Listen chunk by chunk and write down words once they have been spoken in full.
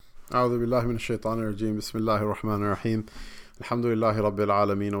أعوذ بالله من الشيطان الرجيم بسم الله الرحمن الرحيم الحمد لله رب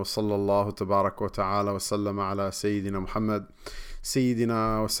العالمين وصلى الله تبارك وتعالى وسلم على سيدنا محمد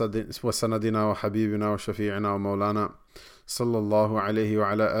سيدنا وسندنا وحبيبنا وشفيعنا ومولانا صلى الله عليه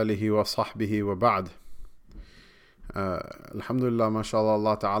وعلى آله وصحبه وبعد. Alhamdulillah, mashallah,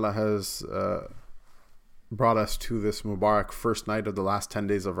 Allah Ta'ala has brought us to this Mubarak first night of the last 10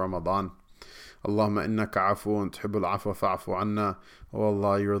 days of Ramadan. Allahumma innaka afuun tuhibbul afwa fa'fu anna. Oh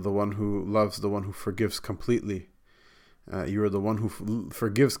Allah, you're the one who loves, the one who forgives completely. You are the one who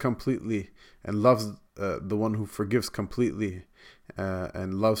forgives completely and loves the one who forgives completely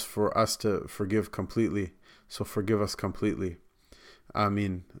and loves for us to forgive completely. So forgive us completely.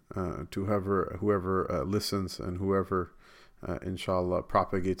 Ameen. To whoever listens and whoever inshallah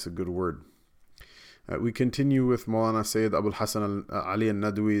propagates a good word. We continue with Maulana Sayyid Abul Hasan Ali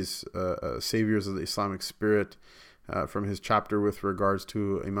al-Nadwi's Saviors of the Islamic Spirit from his chapter with regards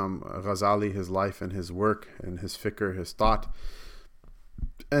to Imam Ghazali, his life and his work and his fikr, his thought.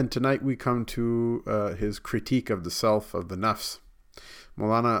 And tonight we come to his critique of the self, of the nafs.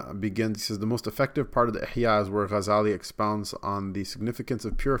 Maulana begins, he says, the most effective part of the Ihya is where Ghazali expounds on the significance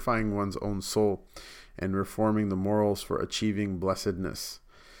of purifying one's own soul and reforming the morals for achieving blessedness.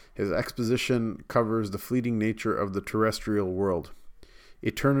 His exposition covers the fleeting nature of the terrestrial world,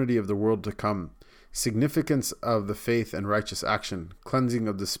 eternity of the world to come, significance of the faith and righteous action, cleansing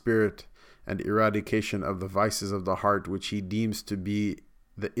of the spirit, and eradication of the vices of the heart, which he deems to be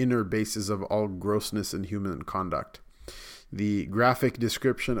the inner basis of all grossness in human conduct. The graphic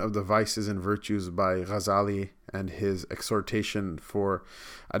description of the vices and virtues by Ghazali and his exhortation for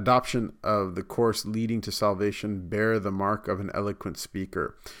adoption of the course leading to salvation bear the mark of an eloquent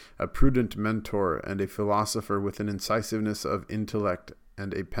speaker, a prudent mentor, and a philosopher with an incisiveness of intellect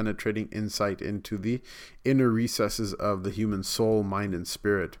and a penetrating insight into the inner recesses of the human soul, mind, and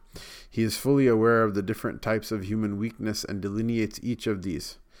spirit. He is fully aware of the different types of human weakness and delineates each of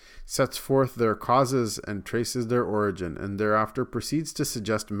these, sets forth their causes and traces their origin, and thereafter proceeds to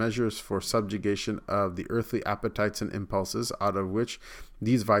suggest measures for subjugation of the earthly appetites and impulses out of which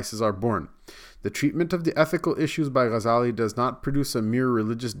these vices are born. The treatment of the ethical issues by Ghazali does not produce a mere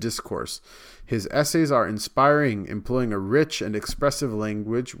religious discourse. His essays are inspiring, employing a rich and expressive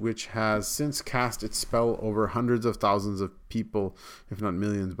language which has since cast its spell over hundreds of thousands of people, if not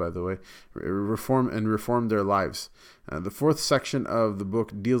millions, by the way, reform their lives. The fourth section of the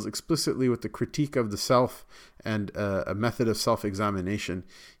book deals explicitly with the critique of the self and a method of self-examination.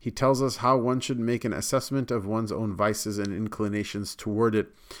 He tells us how one should make an assessment of one's own vices and inclinations toward it,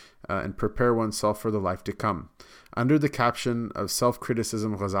 and prepare oneself for the life to come. Under the caption of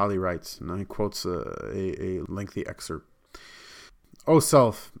self-criticism, Ghazali writes, and he quotes a lengthy excerpt. O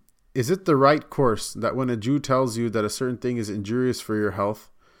self, is it the right course that when a Jew tells you that a certain thing is injurious for your health,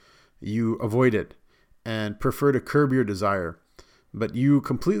 you avoid it and prefer to curb your desire, but you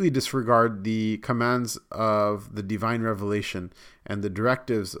completely disregard the commands of the divine revelation and the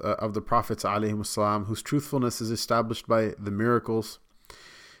directives of the Prophets ﷺ, whose truthfulness is established by the miracles?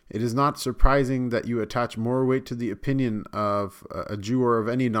 It is not surprising that you attach more weight to the opinion of a Jew or of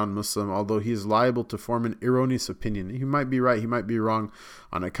any non-Muslim, although he is liable to form an erroneous opinion. He might be right, he might be wrong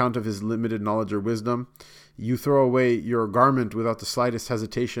on account of his limited knowledge or wisdom. You throw away your garment without the slightest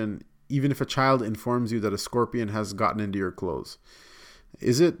hesitation, even if a child informs you that a scorpion has gotten into your clothes.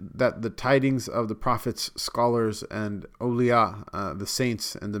 Is it that the tidings of the prophets, scholars, and awliya, the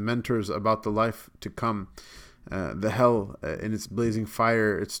saints and the mentors about the life to come, the hell in its blazing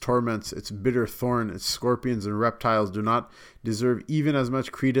fire, its torments, its bitter thorn, its scorpions and reptiles do not deserve even as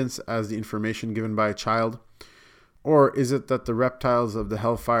much credence as the information given by a child? Or is it that the reptiles of the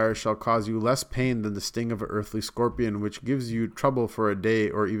hellfire shall cause you less pain than the sting of an earthly scorpion, which gives you trouble for a day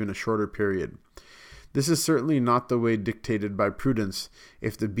or even a shorter period? This is certainly not the way dictated by prudence.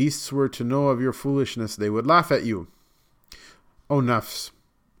 If the beasts were to know of your foolishness, they would laugh at you. O nafs,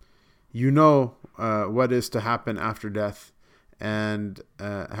 you know what is to happen after death, and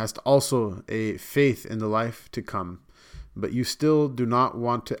hast also a faith in the life to come, but you still do not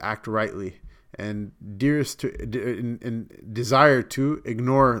want to act rightly, and desire to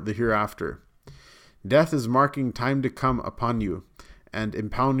ignore the hereafter. Death is marking time to come upon you, and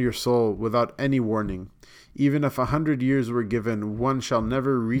impound your soul without any warning. Even if 100 years were given, one shall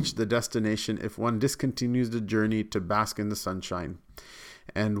never reach the destination if one discontinues the journey to bask in the sunshine.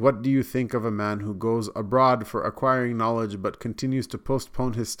 And what do you think of a man who goes abroad for acquiring knowledge but continues to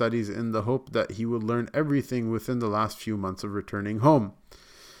postpone his studies in the hope that he will learn everything within the last few months of returning home?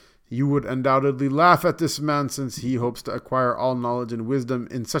 you would undoubtedly laugh at this man, since he hopes to acquire all knowledge and wisdom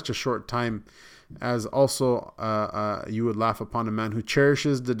in such a short time, as also you would laugh upon a man who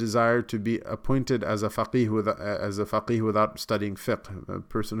cherishes the desire to be appointed as a faqih without studying fiqh. A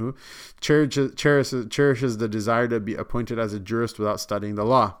person who cherishes the desire to be appointed as a jurist without studying the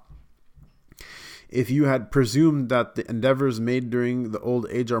law. If you had presumed that the endeavors made during the old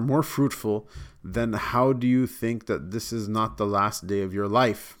age are more fruitful, then how do you think that this is not the last day of your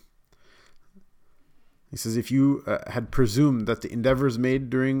life? He says, if you had presumed that the endeavors made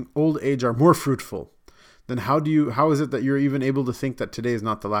during old age are more fruitful, then how is it that you're even able to think that today is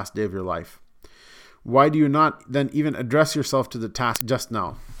not the last day of your life? Why do you not then even address yourself to the task just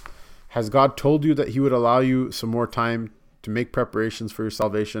now? Has God told you that He would allow you some more time to make preparations for your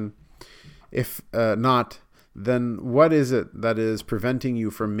salvation? If not, then what is it that is preventing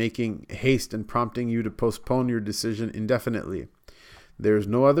you from making haste and prompting you to postpone your decision indefinitely? There is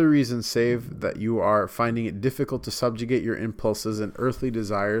no other reason save that you are finding it difficult to subjugate your impulses and earthly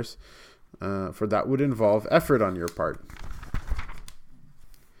desires, for that would involve effort on your part.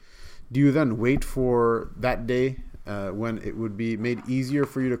 Do you then wait for that day when it would be made easier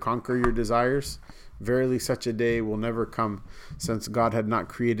for you to conquer your desires? Verily, such a day will never come, since God had not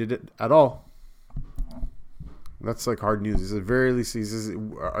created it at all. That's like hard news. He says, verily,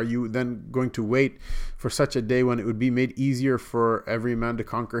 are you then going to wait for such a day when it would be made easier for every man to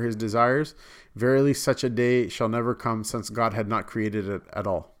conquer his desires? Verily, such a day shall never come, since God had not created it at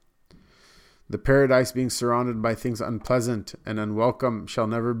all. The paradise, being surrounded by things unpleasant and unwelcome, shall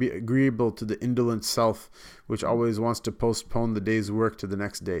never be agreeable to the indolent self, which always wants to postpone the day's work to the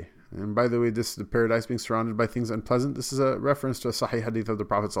next day. And by the way, the paradise being surrounded by things unpleasant, this is a reference to a sahih hadith of the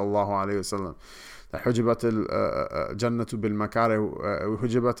Prophet ﷺ. حجبت الجنة بالمكاره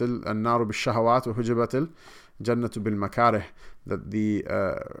وحجبت النار بالشهوات وحجبت الجنة بالمكاره, that the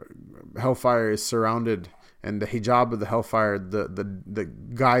hellfire is surrounded, and the hijab of the hellfire, the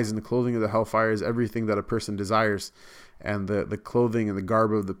guise and the clothing of the hellfire is everything that a person desires, and the clothing and the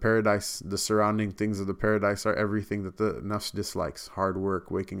garb of the paradise, the surrounding things of the paradise, are everything that the nafs dislikes: hard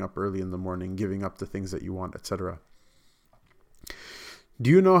work, waking up early in the morning, giving up the things that you want, etc. Do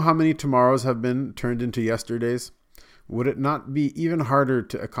you know how many tomorrows have been turned into yesterdays? Would it not be even harder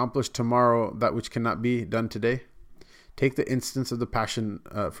to accomplish tomorrow that which cannot be done today? Take the instance of the passion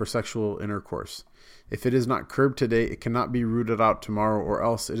for sexual intercourse. If it is not curbed today, it cannot be rooted out tomorrow, or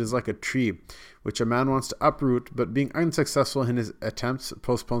else it is like a tree which a man wants to uproot, but being unsuccessful in his attempts,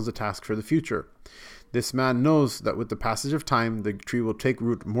 postpones the task for the future. This man knows that with the passage of time, the tree will take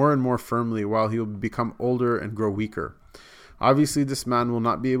root more and more firmly, while he will become older and grow weaker. Obviously, this man will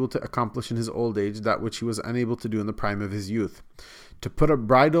not be able to accomplish in his old age that which he was unable to do in the prime of his youth. To put a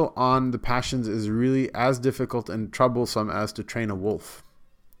bridle on the passions is really as difficult and troublesome as to train a wolf.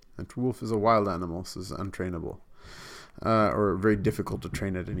 A wolf is a wild animal, so it's untrainable, or very difficult to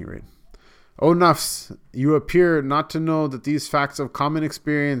train at any rate. O Nafs, you appear not to know that these facts of common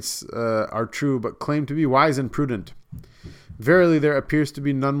experience are true, but claim to be wise and prudent. Verily, there appears to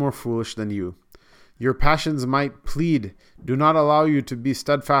be none more foolish than you. Your passions might plead, do not allow you to be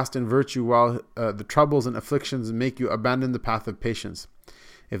steadfast in virtue, while the troubles and afflictions make you abandon the path of patience.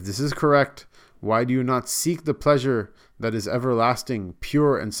 If this is correct, why do you not seek the pleasure that is everlasting,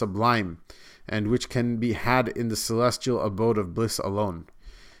 pure and sublime, and which can be had in the celestial abode of bliss alone?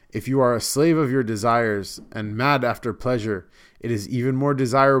 If you are a slave of your desires and mad after pleasure, it is even more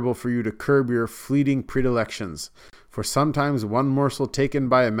desirable for you to curb your fleeting predilections. For sometimes one morsel taken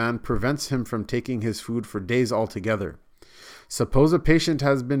by a man prevents him from taking his food for days altogether. Suppose a patient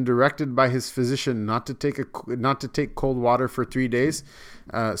has been directed by his physician not to take cold water for 3 days,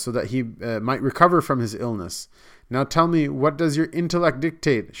 so that he might recover from his illness. Now tell me, what does your intellect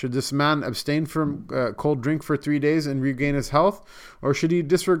dictate? Should this man abstain from cold drink for 3 days and regain his health, or should he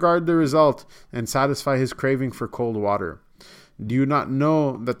disregard the result and satisfy his craving for cold water? Do you not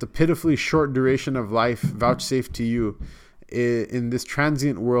know that the pitifully short duration of life vouchsafed to you in this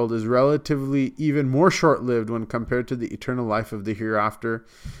transient world is relatively even more short-lived when compared to the eternal life of the hereafter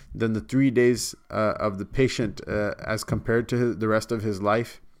than the 3 days of the patient as compared to the rest of his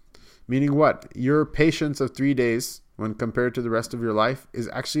life? Meaning what? Your patience of 3 days when compared to the rest of your life is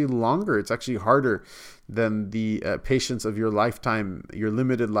actually longer. It's actually harder than the patience of your lifetime, your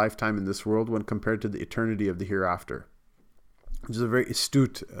limited lifetime in this world, when compared to the eternity of the hereafter. Which is a very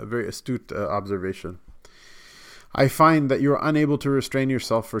astute observation. I find that you are unable to restrain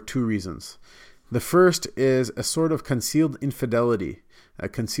yourself for 2 reasons. The first is a sort of concealed infidelity, a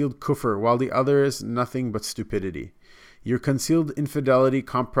concealed kufr, while the other is nothing but stupidity. Your concealed infidelity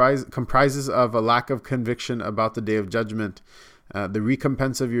comprises of a lack of conviction about the Day of Judgment, the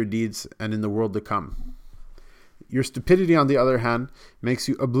recompense of your deeds, and in the world to come. Your stupidity, on the other hand, makes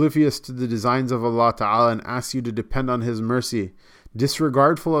you oblivious to the designs of Allah Ta'ala and asks you to depend on His mercy,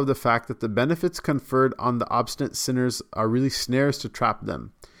 disregardful of the fact that the benefits conferred on the obstinate sinners are really snares to trap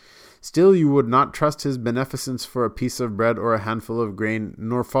them. Still, you would not trust His beneficence for a piece of bread or a handful of grain,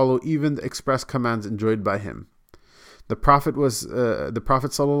 nor follow even the express commands enjoined by Him. The Prophet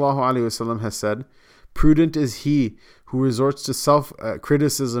ﷺ has said, "Prudent is he who resorts to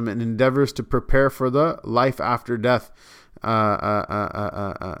self-criticism and endeavors to prepare for the life after death,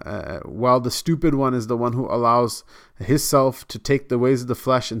 while the stupid one is the one who allows his self to take the ways of the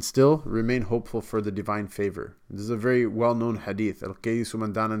flesh and still remain hopeful for the divine favor." This is a very well-known hadith. Al-Qayyisu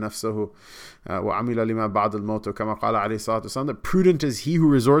man dana nafsahu wa amila lima ba'd al-maut, kama qala alayhi salatu wasalam. The prudent is he who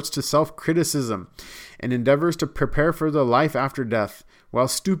resorts to self-criticism and endeavors to prepare for the life after death, while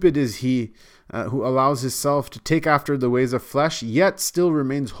stupid is he who allows his self to take after the ways of flesh, yet still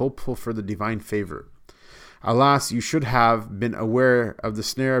remains hopeful for the divine favor. Alas, you should have been aware of the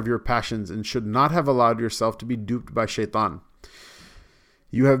snare of your passions and should not have allowed yourself to be duped by shaitan.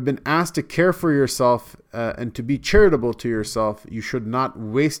 You have been asked to care for yourself and to be charitable to yourself. You should not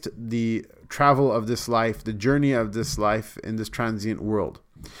waste the travel of this life, the journey of this life in this transient world.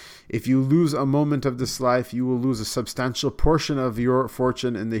 If you lose a moment of this life, you will lose a substantial portion of your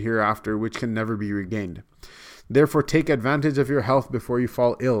fortune in the hereafter, which can never be regained. Therefore, take advantage of your health before you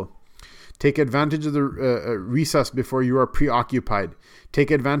fall ill. Take advantage of the recess before you are preoccupied.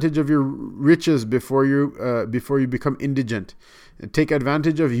 Take advantage of your riches before you become indigent. Take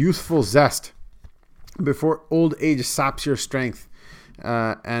advantage of youthful zest before old age saps your strength.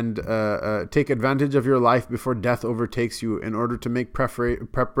 And take advantage of your life before death overtakes you in order to make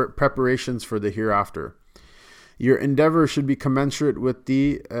preparations for the hereafter. Your endeavor should be commensurate with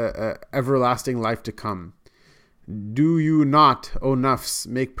the everlasting life to come. Do you not, O Nafs,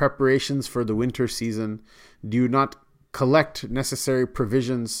 make preparations for the winter season? Do you not collect necessary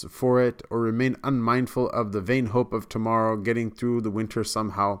provisions for it, or remain unmindful of the vain hope of tomorrow getting through the winter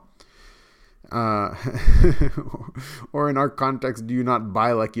somehow? Or in our context, do you not buy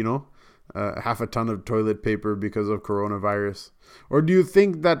half a ton of toilet paper because of coronavirus? Or do you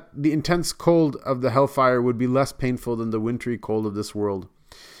think that the intense cold of the hellfire would be less painful than the wintry cold of this world?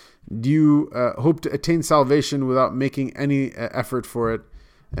 Do you hope to attain salvation without making any effort for it?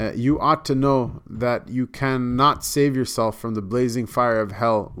 You ought to know that you cannot save yourself from the blazing fire of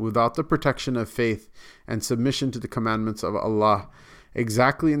hell without the protection of faith and submission to the commandments of Allah,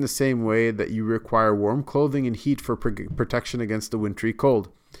 exactly in the same way that you require warm clothing and heat for protection against the wintry cold.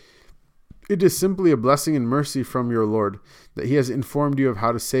 It is simply a blessing and mercy from your Lord that He has informed you of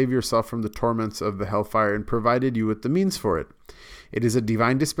how to save yourself from the torments of the hellfire and provided you with the means for it. It is a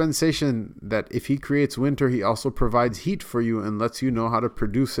divine dispensation that if He creates winter, He also provides heat for you and lets you know how to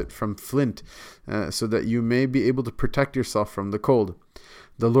produce it from flint, so that you may be able to protect yourself from the cold.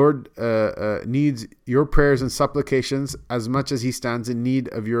 The Lord needs your prayers and supplications as much as He stands in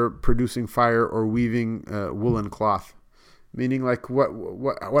need of your producing fire or weaving woolen cloth. Meaning, like,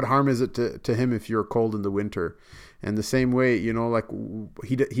 what harm is it to Him if you're cold in the winter? And the same way,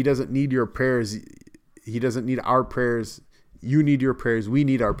 He doesn't need your prayers. He doesn't need our prayers. You need your prayers. We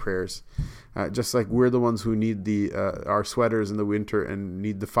need our prayers. Just like we're the ones who need our sweaters in the winter and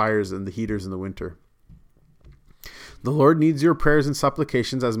need the fires and the heaters in the winter. The Lord needs your prayers and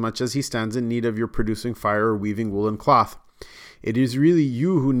supplications as much as He stands in need of your producing fire or weaving woolen cloth. It is really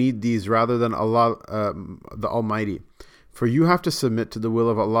you who need these rather than Allah, the Almighty. For you have to submit to the will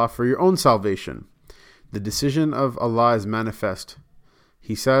of Allah for your own salvation. The decision of Allah is manifest.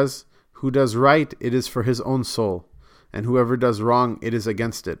 He says, "Who does right, it is for his own soul, and whoever does wrong, it is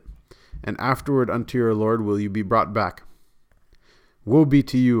against it. And afterward unto your Lord will you be brought back. Woe be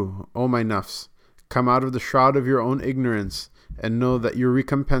to you, O my nafs! Come out of the shroud of your own ignorance, and know that your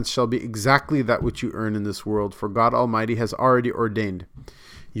recompense shall be exactly that which you earn in this world, for God Almighty has already ordained.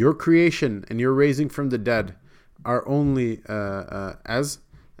 Your creation and your raising from the dead are only as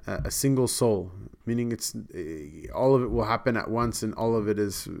a single soul," meaning it's all of it will happen at once, and all of it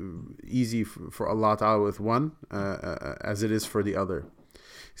is easy for Allah Ta'ala with one, as it is for the other.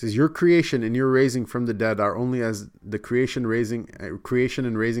 He says, your creation and your raising from the dead are only as the creation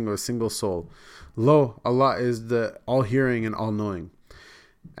and raising of a single soul. Lo, Allah is the all-hearing and all-knowing.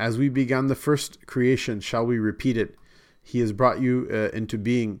 As we began the first creation, shall we repeat it? He has brought you into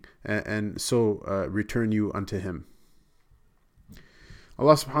being, and so return you unto Him.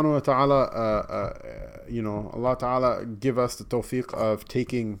 Allah subhanahu wa ta'ala, Allah ta'ala give us the tawfiq of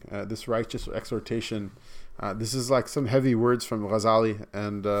taking this righteous exhortation. This is like some heavy words from Ghazali,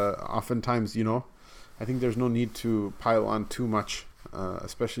 and oftentimes, I think there's no need to pile on too much,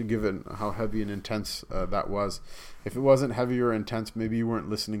 especially given how heavy and intense that was. If it wasn't heavy or intense, maybe you weren't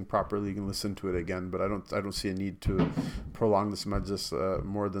listening properly. You can listen to it again, but I don't see a need to prolong this majlis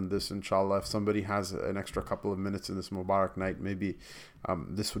more than this, inshallah. If somebody has an extra couple of minutes in this Mubarak night, maybe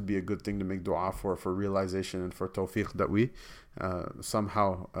this would be a good thing to make dua for realization and for tawfiq, that we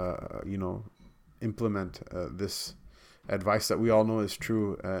somehow implement this advice that we all know is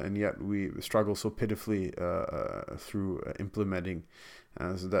true, and yet we struggle so pitifully through implementing,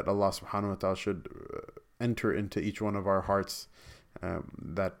 so that Allah subhanahu wa ta'ala should enter into each one of our hearts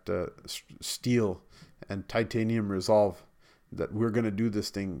that steel and titanium resolve that we're going to do this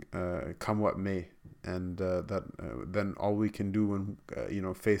thing come what may, and that then all we can do when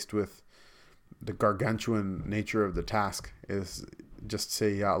faced with the gargantuan nature of the task is just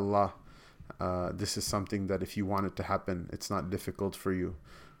say, Ya Allah, this is something that if you want it to happen, it's not difficult for you.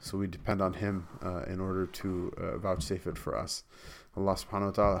 So we depend on Him in order to vouchsafe it for us. Allah subhanahu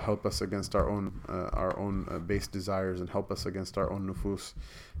wa ta'ala help us against our own base desires, and help us against our own nufus,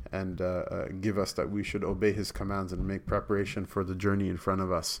 and give us that we should obey His commands and make preparation for the journey in front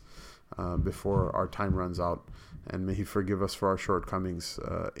of us before our time runs out. And may He forgive us for our shortcomings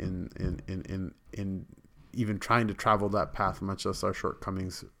in even trying to travel that path, much less our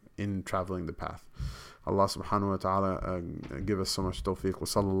shortcomings in traveling the path. Allah subhanahu wa ta'ala give us so much tawfiq. Wa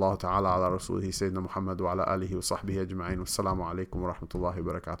sallallahu ta'ala ala rasulihi sayyidina Muhammad wa ala alihi wa sahbihi ajma'in. Wassalamu alaikum wa rahmatullahi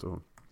wa barakatuh.